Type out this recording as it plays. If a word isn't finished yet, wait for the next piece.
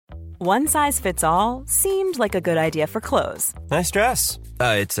One size fits all seemed like a good idea for clothes. Nice dress.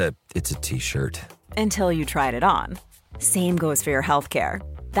 It's a t-shirt. Until you tried it on. Same goes for your healthcare.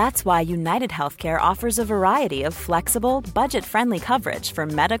 That's why United Healthcare offers a variety of flexible, budget-friendly coverage for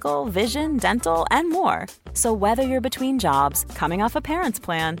medical, vision, dental, and more. So whether you're between jobs, coming off a parent's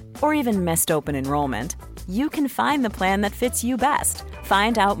plan, or even missed open enrollment, you can find the plan that fits you best.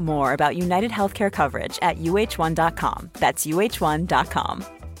 Find out more about United Healthcare coverage at uh1.com. That's uh1.com.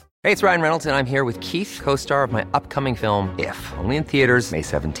 Hey, it's Ryan Reynolds, and I'm here with Keith, co-star of my upcoming film, If, only in theaters May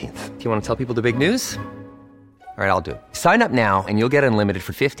 17th. Do you want to tell people the big news? All right, I'll do it. Sign up now and you'll get unlimited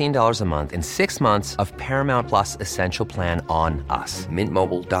for $15 a month and 6 months of Paramount Plus Essential Plan on us.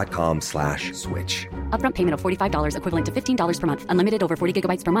 MintMobile.com/switch. Upfront payment of $45 equivalent to $15 per month. Unlimited over 40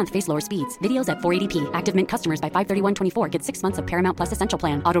 gigabytes per month. Face lower speeds. Videos at 480p. Active Mint customers by 531.24 get 6 months of Paramount Plus Essential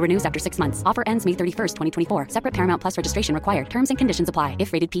Plan. Auto renews after 6 months. Offer ends May 31st, 2024. Separate Paramount Plus registration required. Terms and conditions apply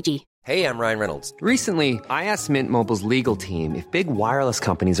if rated PG. Hey, I'm Ryan Reynolds. Recently, I asked Mint Mobile's legal team if big wireless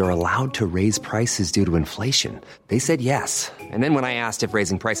companies are allowed to raise prices due to inflation. They said yes. And then when I asked if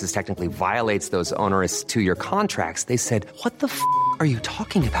raising prices technically violates those onerous 2-year contracts, they said, "What the f*** are you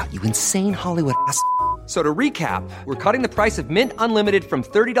talking about, you insane Hollywood ass?" So to recap, we're cutting the price of Mint Unlimited from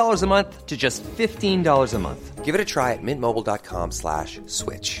 $30 a month to just $15 a month. Give it a try at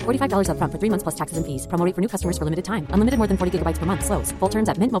mintmobile.com/switch. $45 up front for 3 months plus taxes and fees. Promo rate for new customers for limited time. Unlimited more than 40 gigabytes per month. Slows full terms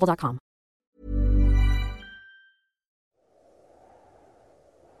at mintmobile.com.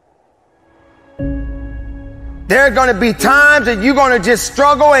 There are going to be times that you're going to just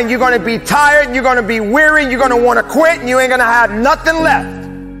struggle and you're going to be tired and you're going to be weary and you're going to want to quit and you ain't going to have nothing left.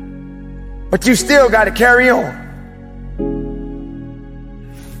 But you still got to carry on.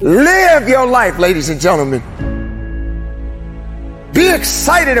 Live your life, ladies and gentlemen. Be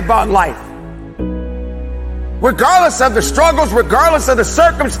excited about life. Regardless of the struggles, regardless of the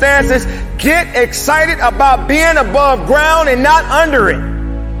circumstances, get excited about being above ground and not under it.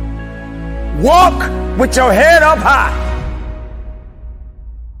 Walk with your head up high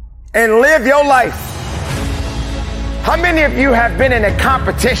and live your life. How many of you have been in a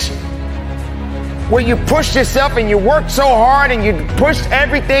competition where you pushed yourself and you worked so hard and you pushed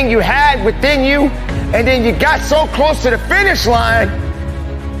everything you had within you, and then you got so close to the finish line,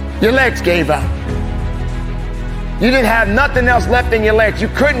 your legs gave out. You didn't have nothing else left in your legs. You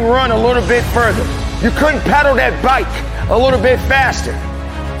couldn't run a little bit further. You couldn't pedal that bike a little bit faster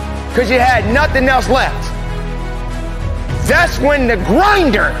because you had nothing else left. That's when the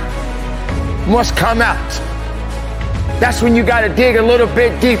grinder must come out. That's when you got to dig a little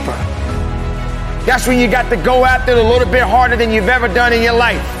bit deeper. That's when you got to go after it a little bit harder than you've ever done in your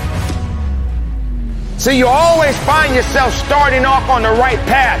life. So you always find yourself starting off on the right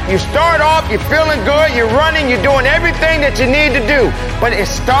path. You start off, you're feeling good, you're running, you're doing everything that you need to do. But it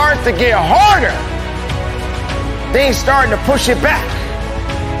starts to get harder. Things starting to push you back.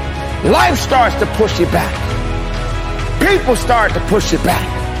 Life starts to push you back. People start to push you back.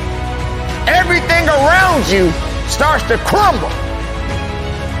 Everything around you starts to crumble.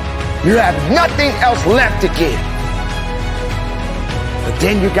 You have nothing else left to give. But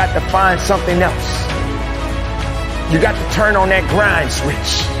then you got to find something else. You got to turn on that grind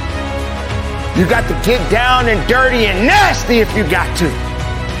switch. You got to get down and dirty and nasty if you got to.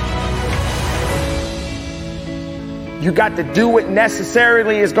 You got to do what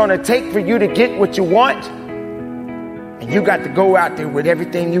necessarily is going to take for you to get what you want. And you got to go out there with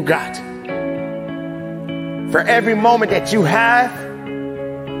everything you got. For every moment that you have,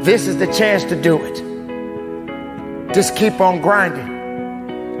 this is the chance to do it. Just keep on grinding.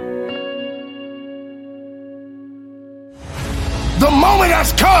 The moment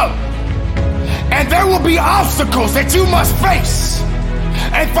has come, and there will be obstacles that you must face.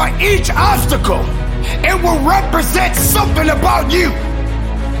 And for each obstacle, it will represent something about you.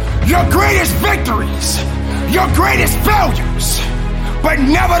 Your greatest victories, your greatest failures. But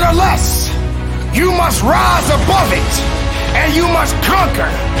nevertheless, you must rise above it, and you must conquer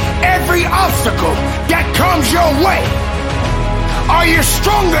every obstacle that comes your way. Are you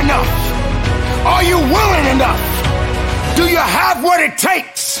strong enough? Are you willing enough? Do you have what it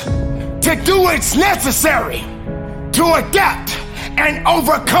takes to do what's necessary to adapt and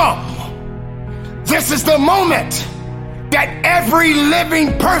overcome? This is the moment that every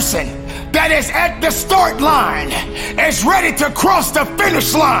living person that is at the start line is ready to cross the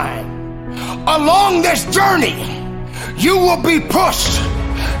finish line. Along this journey, you will be pushed,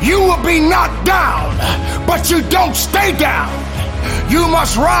 you will be knocked down, but you don't stay down. You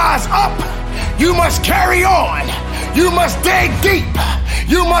must rise up, you must carry on. You must dig deep.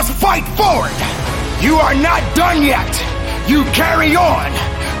 You must fight forward. You are not done yet. You carry on.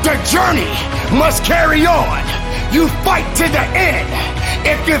 The journey must carry on. You fight to the end.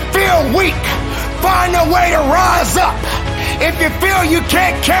 If you feel weak, find a way to rise up. If you feel you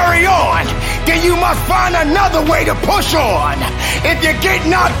can't carry on, then you must find another way to push on. If you get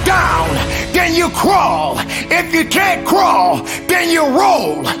knocked down, then you crawl. If you can't crawl, then you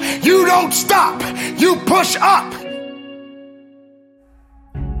roll. You don't stop. You push up.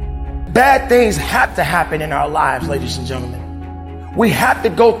 Bad things have to happen in our lives, ladies and gentlemen. We have to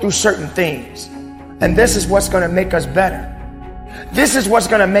go through certain things. And this is what's going to make us better. This is what's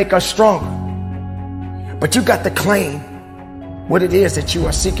going to make us stronger. But you got to claim what it is that you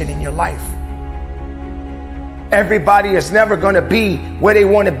are seeking in your life. Everybody is never going to be where they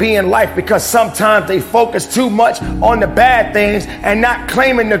want to be in life because sometimes they focus too much on the bad things and not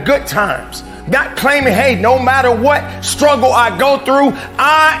claiming the good times. Not claiming, hey, no matter what struggle I go through,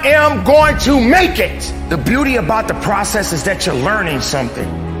 I am going to make it. The beauty about the process is that you're learning something.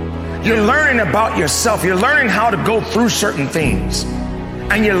 You're learning about yourself. You're learning how to go through certain things.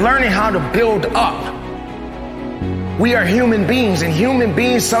 And you're learning how to build up. We are human beings, and human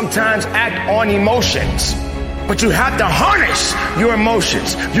beings sometimes act on emotions. But you have to harness your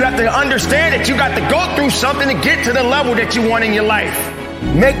emotions. You have to understand that you got to go through something to get to the level that you want in your life.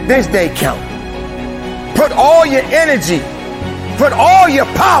 Make this day count. Put all your energy, put all your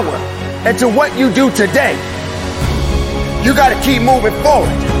power into what you do today. You got to keep moving forward.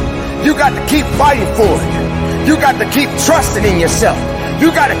 You got to keep fighting for it. You got to keep trusting in yourself.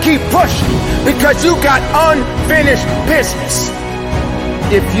 You got to keep pushing because you got unfinished business.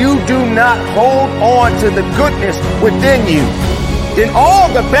 If you do not hold on to the goodness within you, then all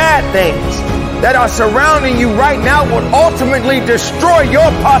the bad things that are surrounding you right now will ultimately destroy your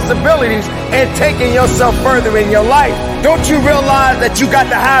possibilities and taking yourself further in your life. Don't you realize that you got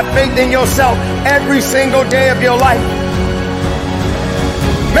to have faith in yourself every single day of your life?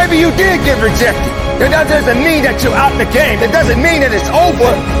 Maybe you did get rejected. That doesn't mean that you're out the game. That doesn't mean that it's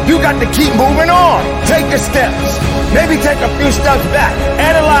over. You got to keep moving on. Take the steps. Maybe take a few steps back.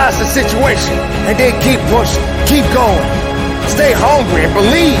 Analyze the situation. And then keep pushing. Keep going. Stay hungry and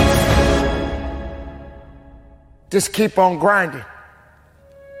believe. Just keep on grinding.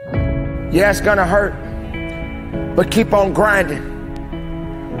 Yeah, it's going to hurt. But keep on grinding.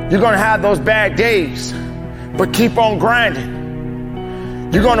 You're going to have those bad days. But keep on grinding.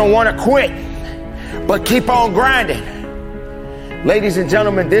 You're going to want to quit. But keep on grinding. Ladies and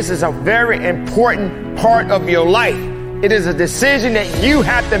gentlemen, this is a very important part of your life. It is a decision that you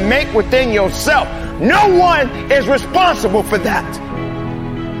have to make within yourself. No one is responsible for that.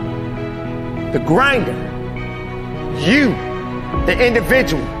 The grinder, you, the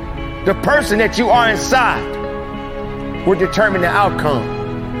individual, the person that you are inside will determine the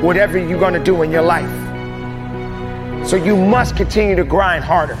outcome, whatever you're going to do in your life. So you must continue to grind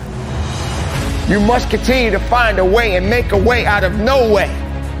harder. You must continue to find a way and make a way out of no way.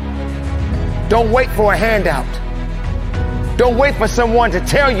 Don't wait for a handout. Don't wait for someone to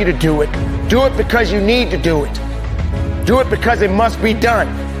tell you to do it. Do it because you need to do it. Do it because it must be done.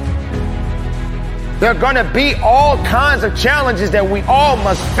 There are going to be all kinds of challenges that we all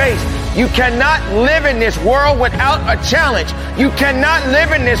must face. You cannot live in this world without a challenge. You cannot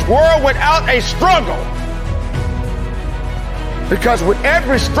live in this world without a struggle. Because with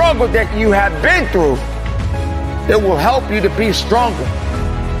every struggle that you have been through, it will help you to be stronger.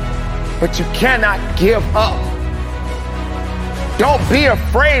 But you cannot give up. Don't be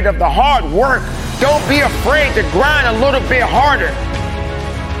afraid of the hard work. Don't be afraid to grind a little bit harder.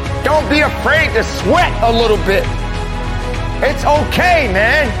 Don't be afraid to sweat a little bit. It's okay,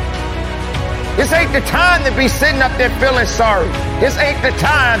 man. This ain't the time to be sitting up there feeling sorry. This ain't the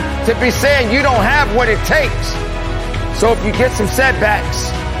time to be saying you don't have what it takes. So if you get some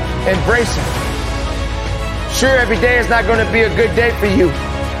setbacks, embrace them. Sure, every day is not going to be a good day for you.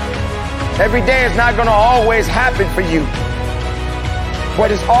 Every day is not going to always happen for you.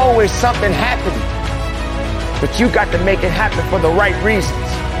 But it's always something happening. But you got to make it happen for the right reasons.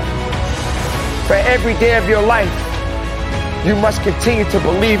 For every day of your life, you must continue to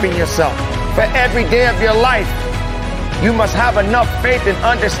believe in yourself. For every day of your life, you must have enough faith and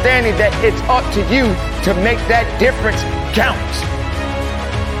understanding that it's up to you to make that difference count.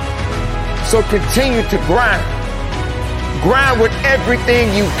 So continue to grind. Grind with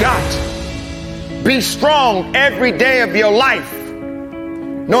everything you got. Be strong every day of your life.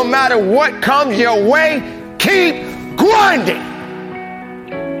 No matter what comes your way, keep grinding.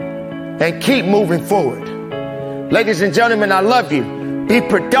 And keep moving forward. Ladies and gentlemen, I love you. Be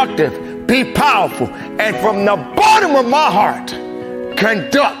productive. Be powerful, and from the bottom of my heart,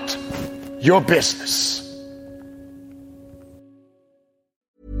 conduct your business.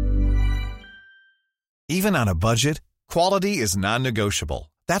 Even on a budget, quality is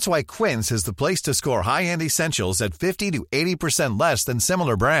non-negotiable. That's why Quince is the place to score high-end essentials at 50 to 80% less than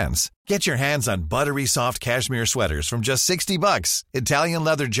similar brands. Get your hands on buttery soft cashmere sweaters from just $60, Italian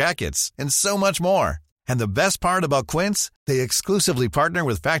leather jackets, and so much more. And the best part about Quince, they exclusively partner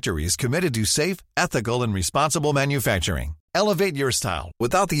with factories committed to safe, ethical, and responsible manufacturing. Elevate your style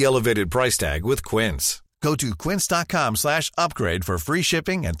without the elevated price tag with Quince. Go to quince.com/upgrade for free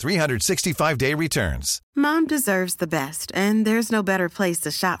shipping and 365-day returns. Mom deserves the best, and there's no better place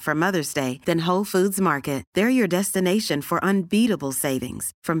to shop for Mother's Day than Whole Foods Market. They're your destination for unbeatable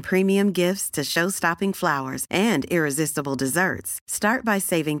savings, from premium gifts to show-stopping flowers and irresistible desserts. Start by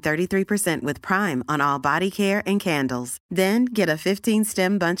saving 33% with Prime on all body care and candles. Then get a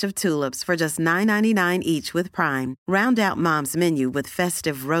 15-stem bunch of tulips for just $9.99 each with Prime. Round out Mom's menu with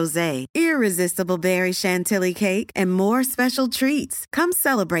festive rosé, irresistible berry chantilly cake, and more special treats. Come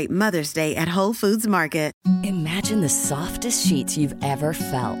celebrate Mother's Day at Whole Foods Market. Imagine the softest sheets you've ever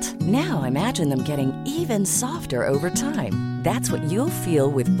felt. Now imagine them getting even softer over time. That's what you'll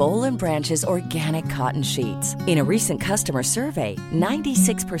feel with Boll & Branch's organic cotton sheets. In a recent customer survey,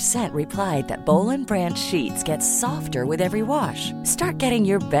 96% replied that Boll & Branch sheets get softer with every wash. Start getting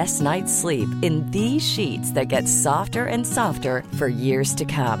your best night's sleep in these sheets that get softer and softer for years to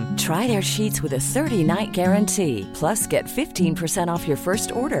come. Try their sheets with a 30-night guarantee. Plus, get 15% off your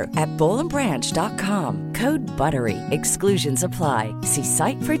first order at bollandbranch.com. Code BUTTERY. Exclusions apply. See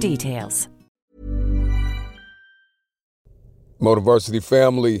site for details. Motiversity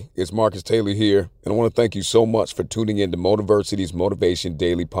family, it's Marcus Taylor here, and I want to thank you so much for tuning in to Motiversity's Motivation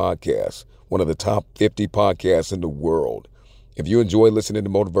Daily Podcast, one of the top 50 podcasts in the world. If you enjoy listening to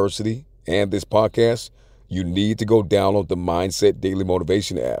Motiversity and this podcast, you need to go download the Mindset Daily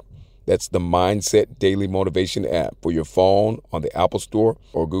Motivation app. That's the Mindset Daily Motivation app for your phone on the Apple Store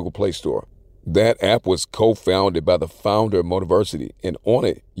or Google Play Store. That app was co-founded by the founder of Motiversity, and on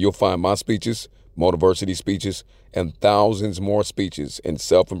it, you'll find my speeches, Motiversity speeches, and thousands more speeches and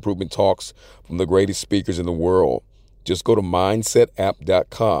self-improvement talks from the greatest speakers in the world. Just go to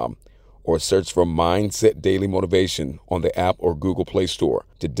mindsetapp.com or search for Mindset Daily Motivation on the app or Google Play Store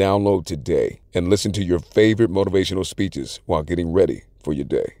to download today and listen to your favorite motivational speeches while getting ready for your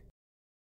day.